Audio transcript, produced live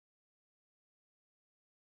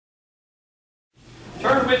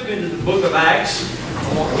with me to the book of Acts.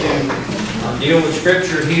 I want to deal with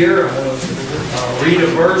Scripture here. I want to read a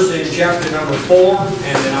verse in chapter number 4,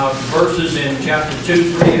 and then verses in chapter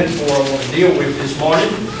 2, 3, and 4 I want to deal with this morning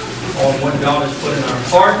on what God has put in our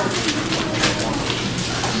heart.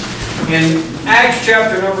 In Acts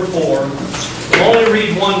chapter number 4, I'll only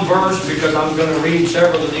read one verse because I'm going to read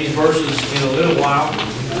several of these verses in a little while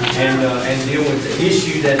and deal with the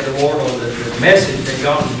issue that the Lord, or the message that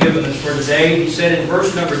God has given us for today. He said in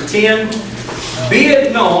verse number 10, "Be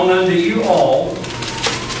it known unto you all,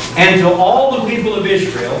 and to all the people of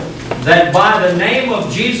Israel, that by the name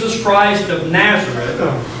of Jesus Christ of Nazareth,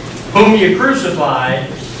 whom you crucified,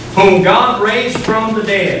 whom God raised from the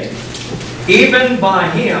dead, even by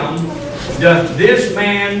Him doth this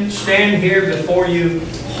man stand here before you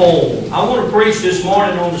whole." I want to preach this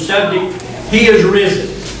morning on the subject, He is risen.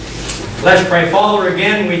 Let's pray. Father,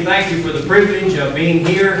 again, we thank you for the privilege of being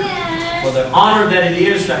here, for the honor that it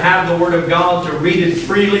is to have the Word of God, to read it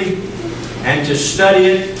freely, and to study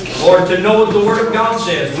it. Lord, to know what the Word of God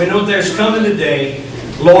says. We know there's coming a day,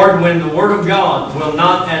 Lord, when the Word of God will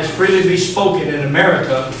not as freely be spoken in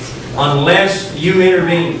America unless you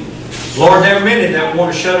intervene. Lord, there are many that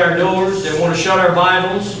want to shut our doors. They want to shut our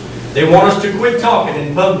Bibles. They want us to quit talking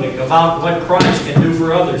in public about what Christ can do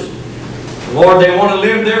for others. Lord, they want to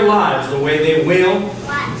live their lives the way they will.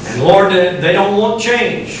 And Lord, they don't want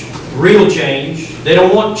change, real change. They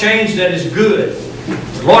don't want change that is good.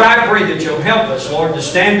 Lord, I pray that you'll help us, Lord, to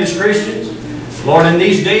stand as Christians, Lord, in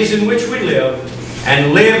these days in which we live,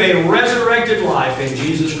 and live a resurrected life in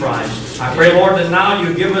Jesus Christ. I pray, Lord, that now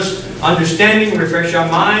you give us understanding, refresh our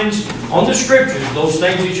minds on the Scriptures, those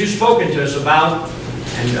things that you've spoken to us about,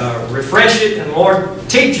 and refresh it, and Lord,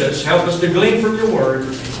 teach us, help us to glean from your Word.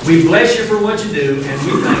 We bless you for what you do, and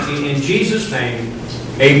we thank you in Jesus' name.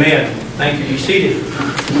 Amen. Thank you. Be seated.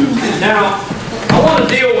 Now, I want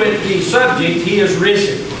to deal with the subject, He is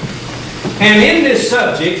risen. And in this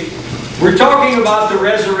subject, we're talking about the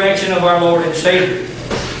resurrection of our Lord and Savior.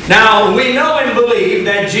 Now, we know and believe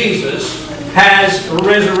that Jesus has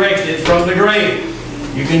resurrected from the grave.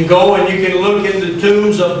 You can go and you can look in the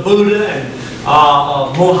tombs of Buddha and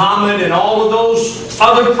Muhammad and all of those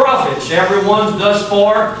other prophets. Everyone's thus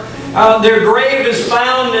far, their grave is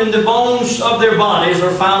found, and the bones of their bodies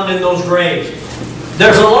are found in those graves.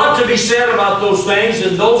 There's a lot to be said about those things,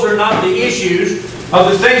 and those are not the issues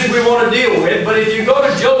of the things we want to deal with. But if you go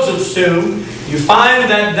to Joseph's tomb, you find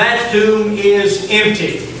that that tomb is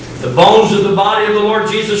empty. The bones of the body of the Lord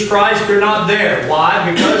Jesus Christ are not there.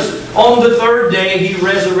 Why? Because on the third day He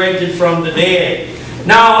resurrected from the dead.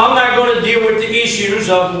 Now, I'm not going to deal with the issues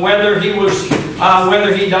of whether He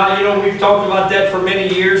died. You know, we've talked about that for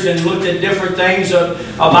many years and looked at different things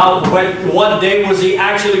about what day was He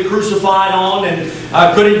actually crucified on, and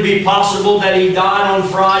could it be possible that He died on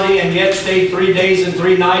Friday and yet stayed 3 days and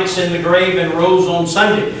 3 nights in the grave and rose on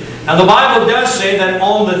Sunday. Now, the Bible does say that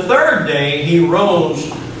on the third day He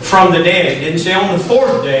rose from the dead. It didn't say on the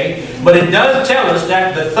fourth day, but it does tell us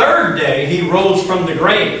that the third day He rose from the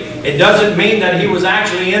grave. It doesn't mean that He was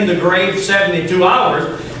actually in the grave 72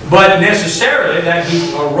 hours, but necessarily that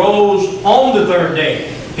He arose on the third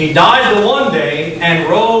day. He died the one day and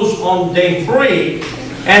rose on day 3.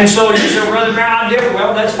 And so you say, Brother Brown,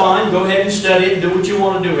 well, that's fine. Go ahead and study it and do what you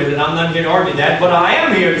want to do with it. I'm not going to argue that. But I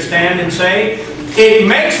am here to stand and say it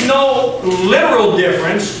makes no literal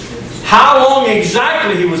difference how long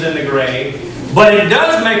exactly He was in the grave, but it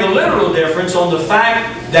does make a literal difference on the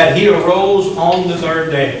fact that He arose on the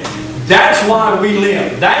third day. That's why we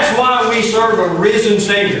live. That's why we serve a risen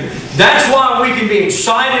Savior. That's why we can be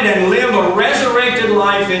excited and live a resurrected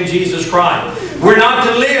life in Jesus Christ. We're not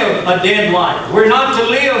to live a dead life. We're not to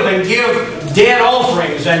live and give dead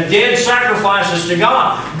offerings and dead sacrifices to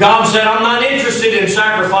God. God said, I'm not interested in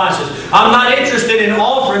sacrifices. I'm not interested in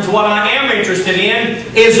offerings. What I am interested in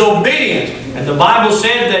is obedience. And the Bible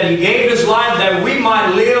said that He gave His life that we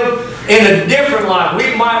might live in a different life.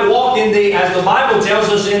 We might walk in the, as the Bible tells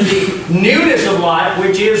us, in the newness of life,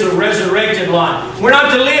 which is a resurrected life. We're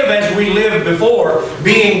not to live as we lived before,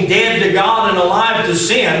 being dead to God and alive to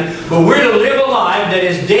sin, but we're to live a life that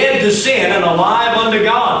is dead to sin and alive unto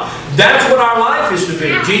God. That's what our life is to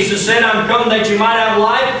be. Jesus said, I'm come that you might have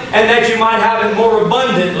life and that you might have it more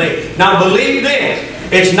abundantly. Now believe this.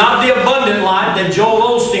 It's not the abundant life that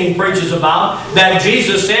Joel Osteen preaches about, that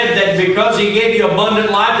Jesus said that because He gave you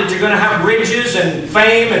abundant life that you're going to have riches and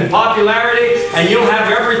fame and popularity and you'll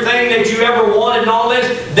have everything that you ever wanted and all this.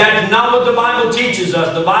 That's not what the Bible teaches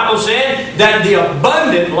us. The Bible said that the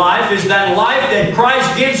abundant life is that life that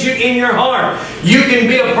Christ gives you in your heart. You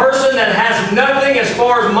can be a person that has nothing as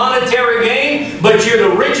far as monetary gain, but you're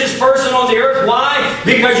the richest person on the earth. Why?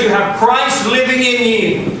 Because you have Christ living in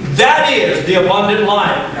you. That is the abundant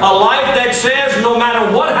life. A life that says, no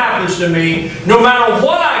matter what happens to me, no matter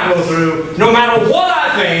what I go through, no matter what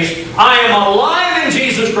I face, I am alive in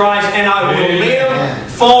Jesus Christ and I will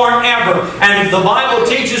live forever. And the Bible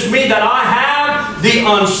teaches me that I have the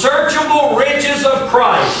unsearchable riches of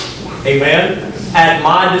Christ, amen, at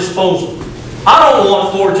my disposal. I don't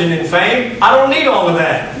want fortune and fame. I don't need all of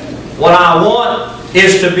that. What I want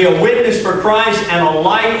is to be a witness for Christ and a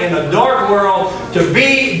light in a dark world, to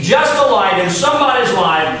be just a light in somebody's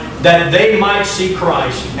life that they might see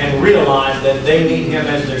Christ and realize that they need Him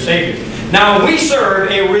as their Savior. Now, we serve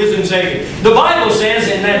a risen Savior. The Bible says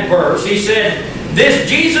in that verse, He said, this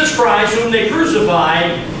Jesus Christ whom they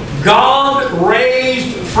crucified, God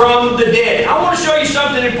raised from the dead. I want to show you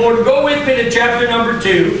something important. Go with me to chapter number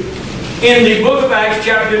 2 in the book of Acts,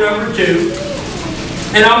 chapter number 2.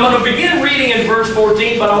 And I'm going to begin reading in verse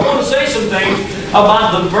 14, but I want to say some things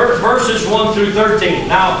about the verses 1 through 13.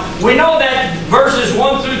 Now, we know that verses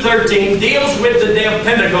 1 through 13 deals with the day of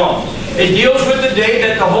Pentecost. It deals with the day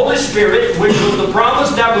that the Holy Spirit, which was the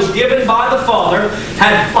promise that was given by the Father,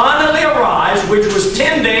 had finally arrived, which was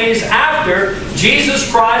 10 days after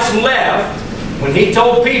Jesus Christ left. When He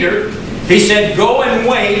told Peter, He said, go and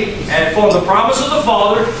wait for the promise of the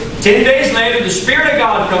Father. 10 days later, the Spirit of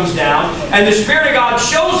God comes down, and the Spirit of God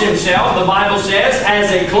shows Himself, the Bible says,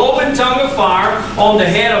 as a cloven tongue of fire on the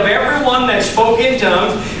head of everyone that spoke in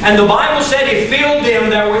tongues. And the Bible said He filled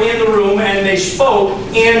them that were in the room, and they spoke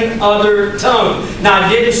in other tongues. Now,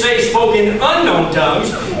 it didn't say spoke in unknown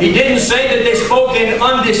tongues. He didn't say that they spoke in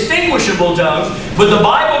undistinguishable tongues. But the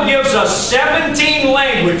Bible gives us 17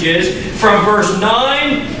 languages from verse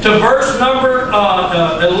 9 to verse number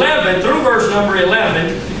 11, through verse number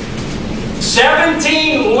 11.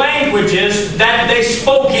 17 languages that they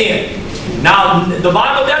spoke in. Now, the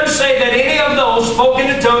Bible doesn't say that any of those spoke in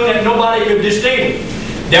a tongue that nobody could distinguish.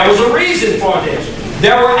 There was a reason for this.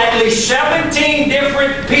 There were at least 17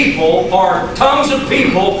 different people, or tongues of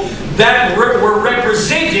people, that were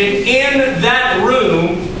represented in that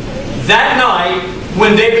room that night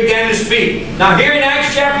when they began to speak. Now, here in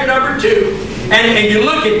Acts chapter number 2, and you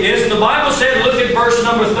look at this, and the Bible said, look at verse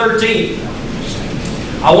number 13.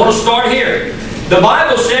 I want to start here. The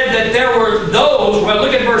Bible said that there were those, well,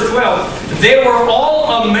 look at verse 12. They were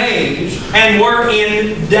all amazed and were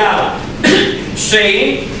in doubt,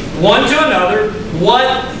 saying one to another,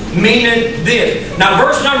 what meaneth this? Now,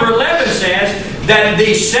 verse number 11 says that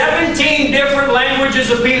the 17 different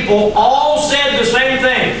languages of people all said the same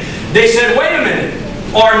thing. They said, wait a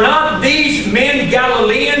minute, are not these men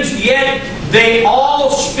Galileans, yet they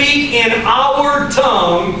all speak in our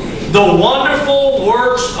tongue the wonderful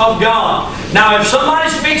works of God. Now, if somebody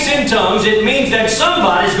speaks in tongues, it means that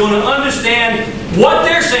somebody's going to understand what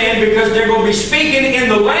they're saying, because they're going to be speaking in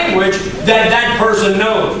the language that that person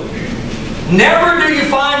knows. Never do you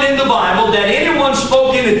find in the Bible that anyone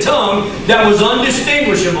spoke in a tongue that was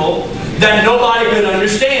undistinguishable, that nobody could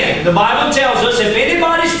understand. The Bible tells us if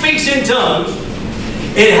anybody speaks in tongues,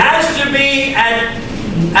 it has to be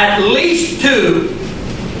at least 2,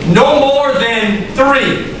 no more than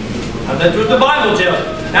 3. That's what the Bible tells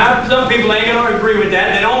us. Now, some people ain't going to agree with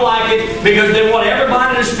that. They don't like it because they want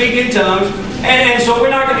everybody to speak in tongues. And so we're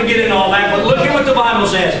not going to get into all that. But look at what the Bible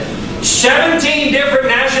says. 17 different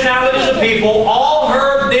nationalities of people all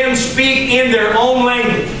heard them speak in their own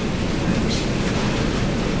language.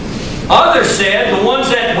 Others said, the ones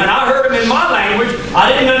that, when I heard him in my language,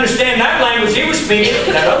 I didn't understand that language he was speaking.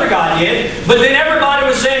 That other guy did. But then everybody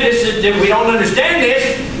was saying this, that we don't understand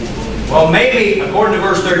this. Well, maybe, according to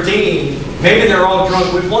verse 13, maybe they're all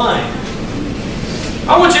drunk with wine.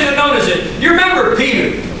 I want you to notice it. You remember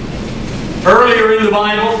Peter, earlier in the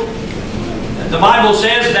Bible? The Bible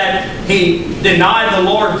says that he denied the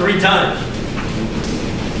Lord 3 times.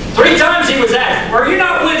 3 times he was asked, were you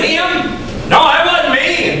not with him? No, that wasn't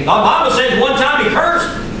me. And the Bible says one time he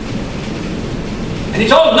cursed. And he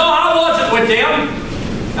told him, no, I wasn't with them.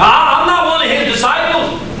 I'm not one of his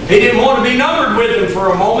disciples. He didn't want to be numbered with him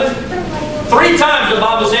for a moment. 3 times the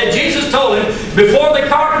Bible said, Jesus told him, before the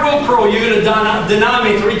cock will crow, you're going to deny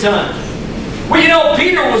me 3 times. Well, you know,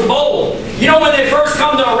 Peter was bold. You know, when they first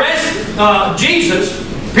come to arrest Jesus,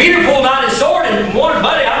 Peter pulled out his sword and warned,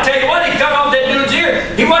 buddy, I'll tell you what, he cut off that dude's ear.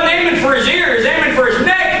 He wasn't aiming for his ear, he was aiming for his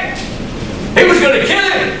neck. He was going to kill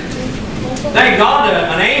him. Thank God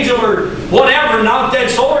an angel or whatever knocked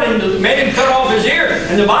that sword and made him cut off his ear.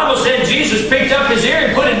 And the Bible said Jesus picked up his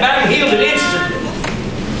ear and put it back and healed it instantly.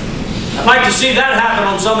 I'd like to see that happen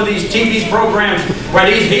on some of these TV programs where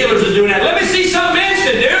these healers are doing that. Let me see something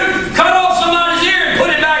instant, dude. Cut off somebody's ear and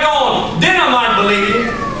put it back on. Then I might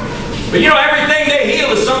You know, everything they heal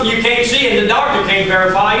is something you can't see and the doctor can't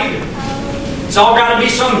verify either. It's all got to be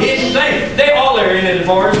some hidden thing. They all are in it as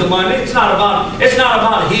far as the money. It's not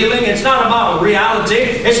about healing. It's not about reality.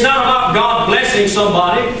 It's not about God blessing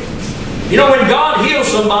somebody. You know, when God heals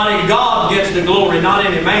somebody, God gets the glory, not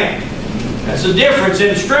any man. That's the difference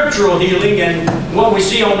in scriptural healing and what we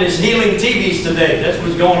see on these healing TVs today. That's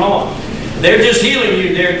what's going on. They're just healing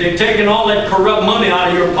you. They're taking all that corrupt money out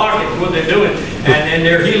of your pocket, is what they're doing. And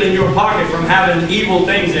they're healing your pocket from having evil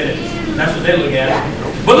things in it. That's what they look at.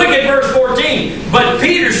 But look at verse 14. But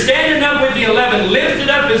Peter, standing up with the 11, lifted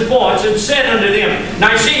up his voice and said unto them.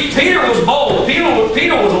 Now you see, Peter was bold.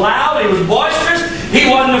 Peter was loud. He was boisterous. He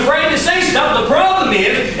wasn't afraid to say stuff. The problem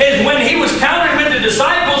is when he was counted with the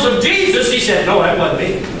disciples of Jesus, he said, no, that wasn't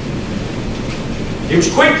me. He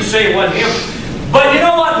was quick to say it wasn't him. But you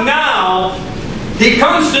know what? Now, he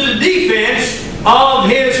comes to the defense of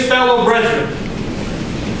his fellow brethren.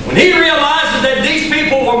 When he realizes that these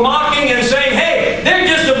people were mocking and saying, hey, they're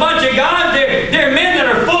just a bunch of guys, they're men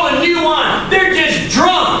that are full of new wine, they're just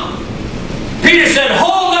drunk. Peter said,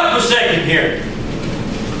 hold up a second here.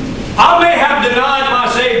 I may have denied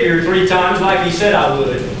my Savior 3 times like he said I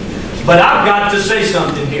would, but I've got to say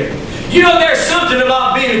something here. You know, there's something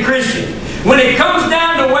about being a Christian. When it comes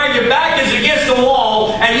down to where your back is against the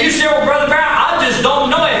wall and you say, well, Brother Barrett, I just don't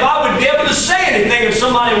know if I would be able to say anything if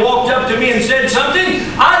somebody walked up to me and said something.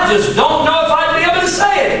 I just don't know if I'd be able to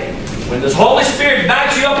say it. When the Holy Spirit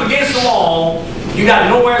backs you up against the wall, you got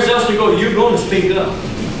nowhere else to go. You're going to speak up.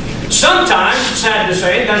 Sometimes, sad to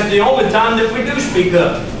say, that's the only time that we do speak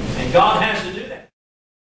up. And God has to